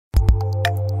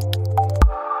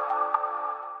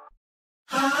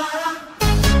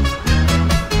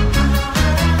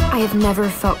never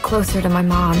felt closer to my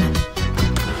mom.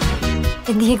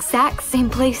 In the exact same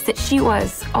place that she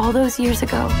was all those years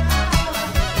ago.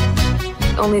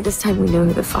 Only this time we know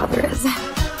who the father is.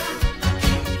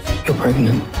 You're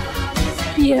pregnant?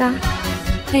 Yeah,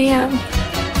 I am.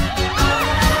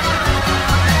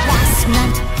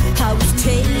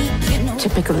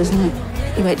 Typical, isn't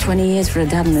it? You wait 20 years for a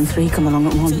dad and then 3 come along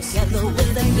at once.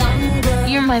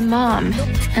 You're my mom,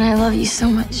 and I love you so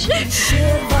much.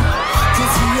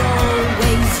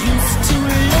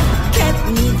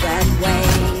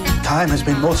 Time has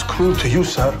been most cruel to you,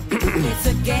 sir.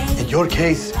 In your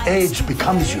case, age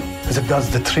becomes you, as it does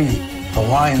the tree, the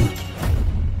wine,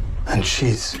 and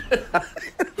cheese.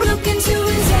 Look into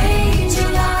his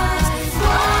angel eyes.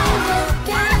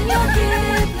 One look and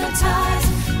you're hypnotized.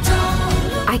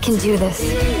 I can do this.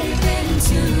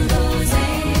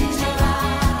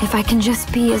 If I can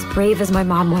just be as brave as my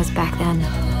mom was back then.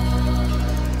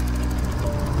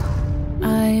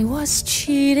 I was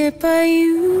cheated by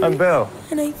you. I'm Bill.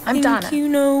 And I'm Donna. You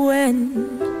know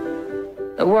when.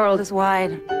 The world is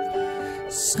wide.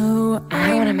 So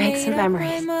I want to make some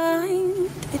memories.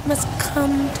 It must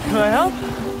come to Can I help?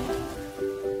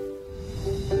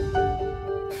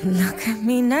 Look at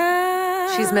me now.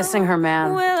 She's missing her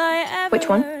man. Will I ever Which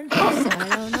one? I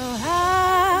don't know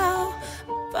how,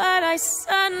 but I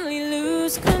suddenly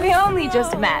lose control. We only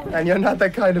just met. And you're not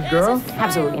that kind of girl?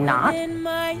 Absolutely not. In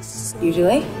my soul.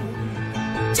 Usually.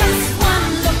 Just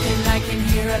one look and I can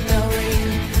hear a bell ring.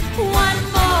 One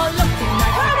more look and I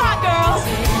can Come on, girls.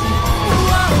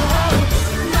 Whoa,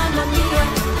 Mamma mia,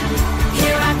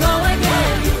 here I go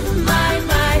again. My,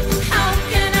 how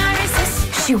can I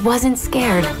resist? She wasn't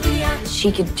scared.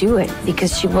 She could do it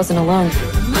because she wasn't alone.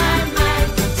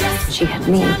 She had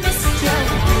me.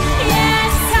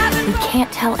 We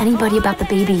can't tell anybody about the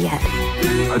baby yet.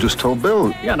 I just told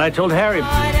Bill. Yeah, and I told Harry.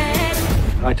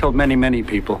 I told many, many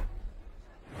people.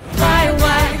 Why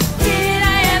did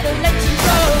I ever let you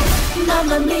go?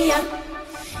 Mamma mia,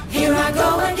 here I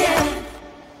go again.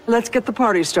 Let's get the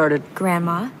party started.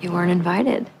 Grandma, you weren't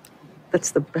invited.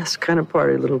 That's the best kind of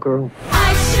party, little girl.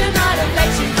 I should not have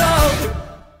let you go.